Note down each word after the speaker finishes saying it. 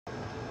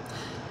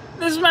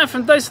This is Matt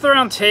from Dice the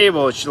Round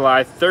Table. It's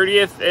July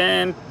 30th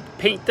and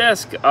paint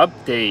desk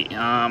update.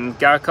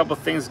 Got a couple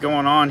things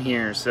going on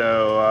here,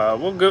 so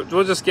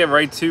we'll just get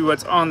right to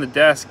what's on the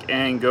desk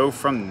and go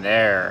from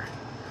there.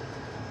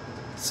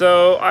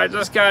 So I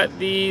just got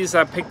these.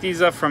 I picked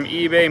these up from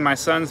eBay. My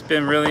son's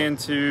been really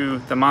into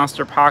the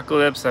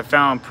Monsterpocalypse. I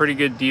found a pretty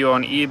good deal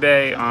on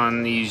eBay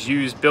on these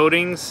used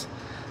buildings.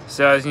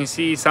 So as you can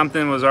see,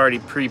 something was already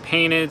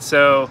pre-painted,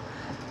 so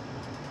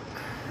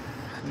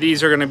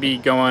these are going to be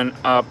going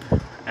up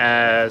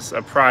as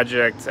a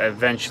project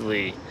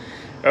eventually.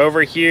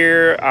 Over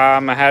here, I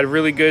had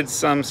really good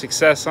some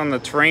success on the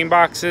terrain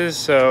boxes,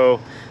 so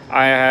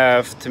I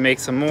have to make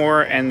some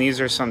more, and these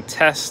are some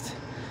tests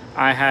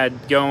I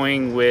had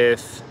going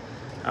with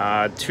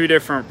two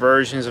different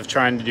versions of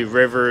trying to do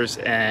rivers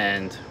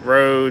and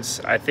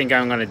roads. I think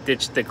I'm going to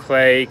ditch the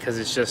clay because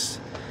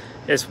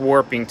it's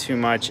warping too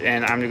much,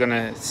 and I'm going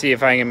to see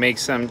if I can make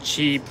some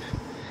cheap,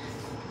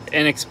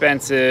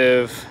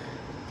 inexpensive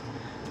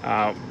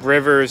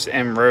rivers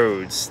and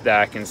roads that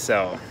I can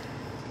sell.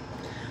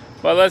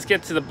 Well, let's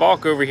get to the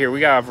bulk over here. We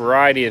got a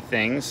variety of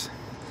things.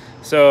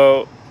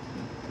 So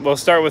we'll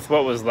start with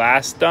what was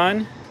last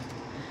done.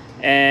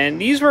 And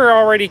these were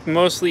already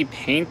mostly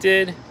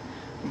painted,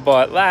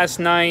 but last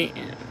night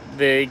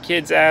the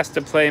kids asked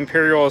to play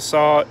Imperial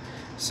Assault,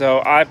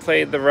 so I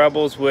played the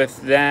Rebels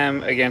with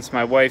them against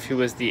my wife, who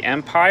was the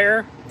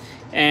Empire.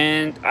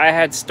 And I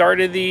had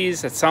started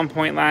these at some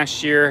point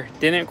last year,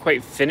 didn't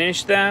quite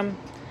finish them.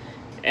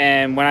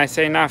 And when I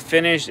say not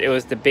finished, it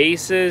was the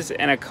bases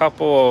and a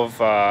couple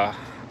of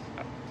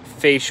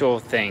facial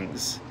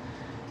things.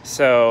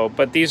 So,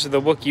 but these are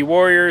the Wookiee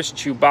warriors: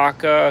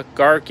 Chewbacca,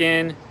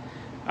 Garkin,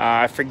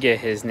 I forget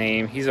his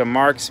name. He's a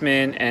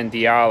marksman, and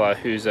Diala,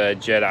 who's a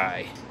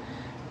Jedi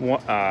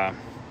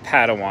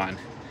Padawan.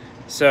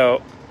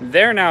 So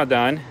they're now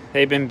done.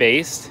 They've been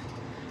based.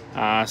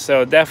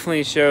 So it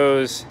definitely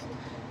shows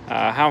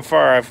how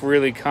far I've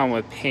really come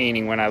with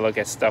painting when I look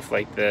at stuff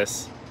like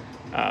this.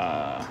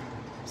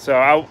 So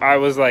I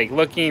was like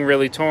looking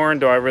really torn.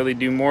 Do I really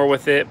do more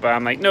with it? But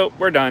I'm like, nope,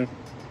 we're done.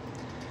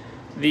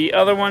 The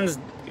other ones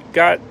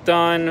got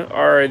done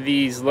are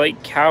these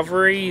light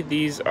cavalry.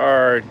 These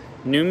are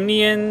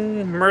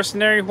Numenian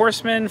mercenary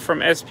horsemen from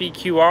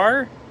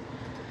SPQR,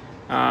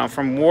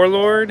 from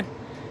Warlord.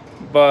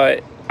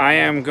 But I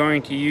am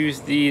going to use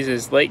these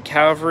as light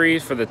cavalry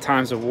for the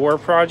Times of War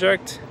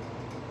project.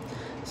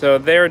 So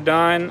they're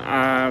done.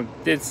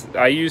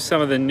 I used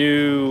some of the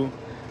new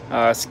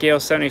scale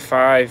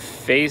 75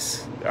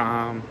 face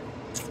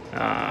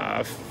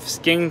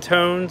skin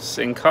tones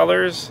and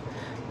colors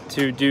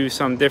to do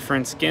some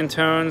different skin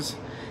tones,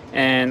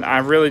 and I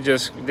really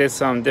just did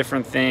some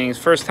different things.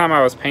 First time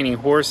I was painting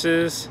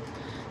horses,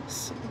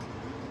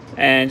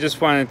 and just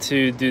wanted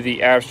to do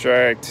the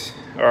abstract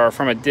or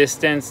from a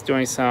distance,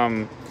 doing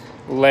some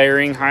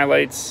layering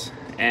highlights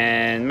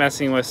and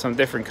messing with some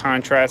different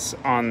contrasts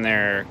on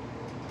their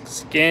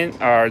skin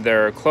or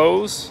their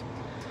clothes.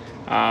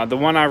 The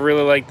one I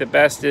really like the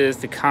best is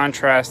the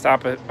contrast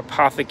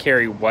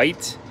apothecary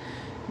white.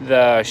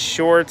 The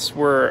shorts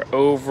were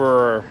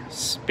over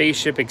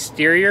spaceship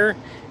exterior,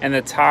 and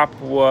the top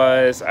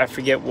was, I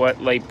forget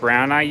what light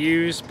brown I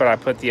used, but I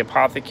put the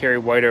apothecary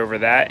white over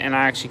that, and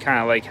I actually kind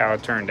of like how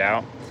it turned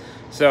out.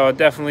 So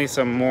definitely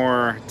some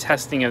more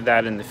testing of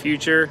that in the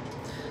future.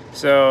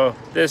 So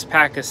this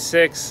pack of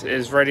 6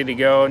 is ready to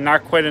go.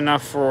 Not quite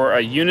enough for a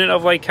unit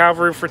of light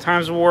cavalry for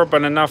Times of War,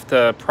 but enough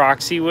to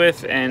proxy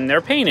with, and they're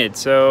painted.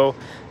 So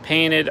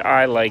painted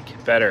I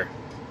like better.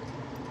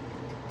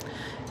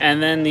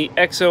 And then the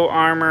Exo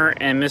Armor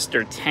and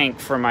Mr. Tank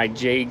for my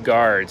J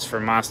Guards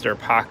for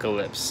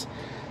Monsterpocalypse.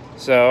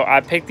 So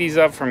I picked these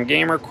up from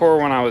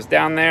GamerCore when I was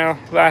down there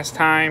last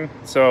time.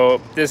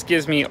 So this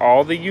gives me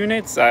all the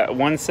units,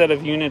 one set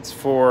of units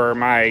for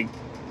my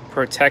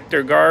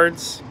Protector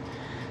Guards.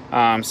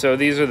 So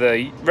these are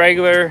the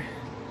regular,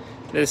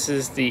 this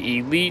is the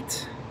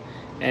Elite,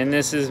 and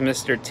this is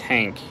Mr.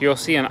 Tank. You'll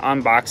see an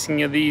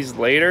unboxing of these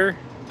later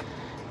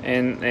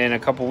in a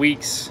couple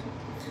weeks.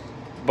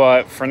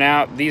 But for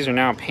now, these are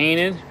now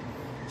painted.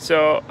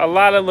 So a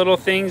lot of little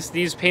things.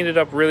 These painted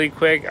up really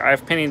quick.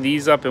 I've painted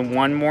these up in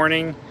one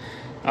morning,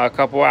 a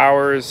couple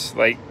hours,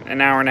 like an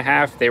hour and a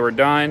half, they were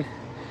done.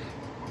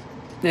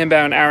 In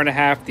about an hour and a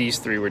half, these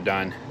 3 were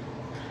done.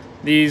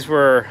 These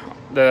were,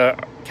 the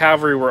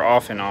cavalry were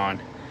off and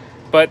on.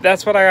 But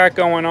that's what I got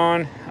going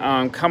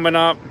on. Coming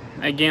up,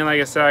 again,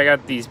 like I said, I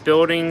got these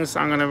buildings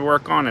I'm gonna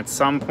work on at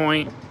some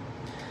point.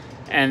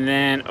 And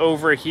then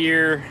over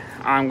here,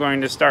 I'm going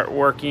to start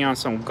working on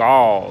some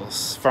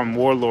Gauls from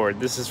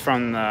Warlord. This is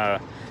from the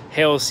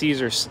Hail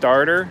Caesar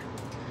starter,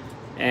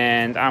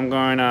 and I'm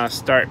going to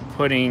start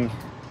putting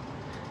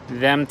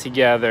them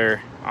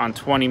together on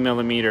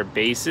 20mm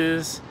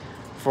bases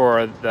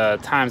for the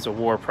Times of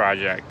War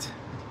project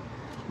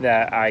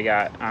that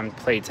I'm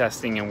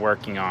playtesting and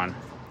working on.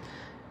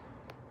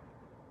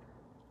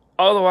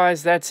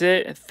 Otherwise, that's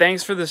it.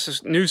 Thanks for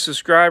the new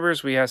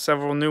subscribers. We have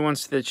several new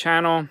ones to the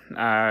channel.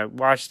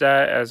 Watch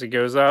that as it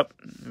goes up.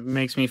 It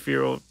makes me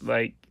feel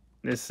like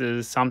this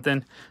is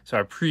something. So I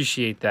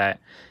appreciate that.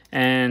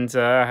 And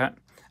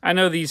I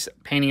know these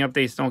painting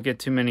updates don't get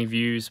too many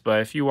views,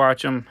 but if you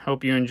watch them,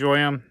 hope you enjoy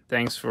them.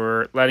 Thanks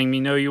for letting me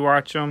know you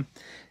watch them.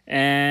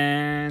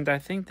 And I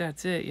think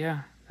that's it.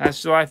 Yeah,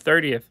 that's July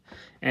 30th.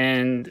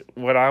 And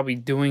what I'll be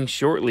doing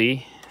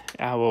shortly,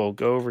 I will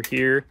go over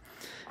here.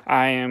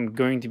 I am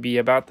going to be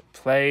about to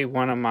play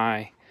one of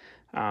my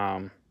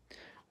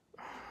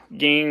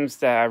games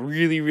that I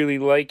really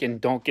like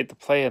and don't get to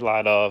play a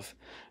lot of,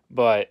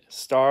 but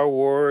Star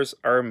Wars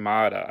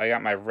Armada. I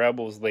got my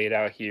Rebels laid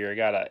out here. I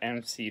got a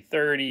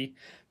MC-30,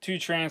 2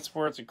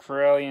 transports, a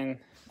Corellian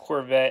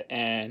Corvette,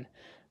 and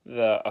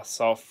the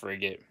Assault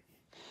Frigate.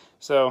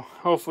 So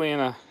hopefully in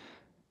about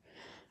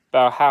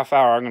a half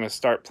hour I'm going to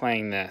start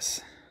playing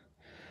this.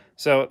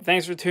 So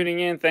thanks for tuning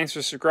in, thanks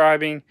for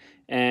subscribing,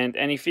 and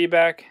any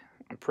feedback,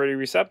 I'm pretty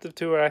receptive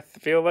to it, I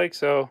feel like.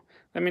 So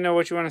let me know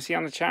what you want to see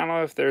on the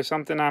channel. If there's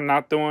something I'm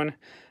not doing,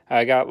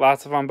 I got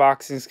lots of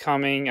unboxings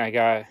coming. I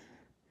got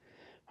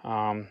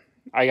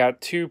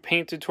 2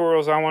 paint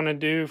tutorials I want to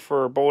do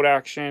for bolt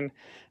action.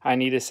 I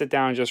need to sit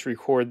down and just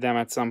record them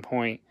at some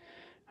point.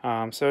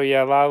 So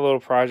yeah, a lot of little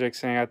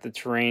projects, and I got the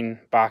terrain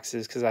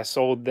boxes because I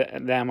sold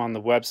them on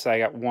the website. I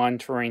got 1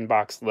 terrain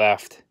box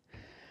left.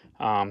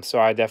 So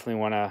I definitely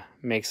want to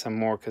make some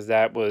more because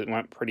that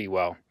went pretty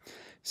well.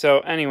 So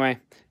anyway,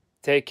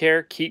 take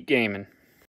care, keep gaming.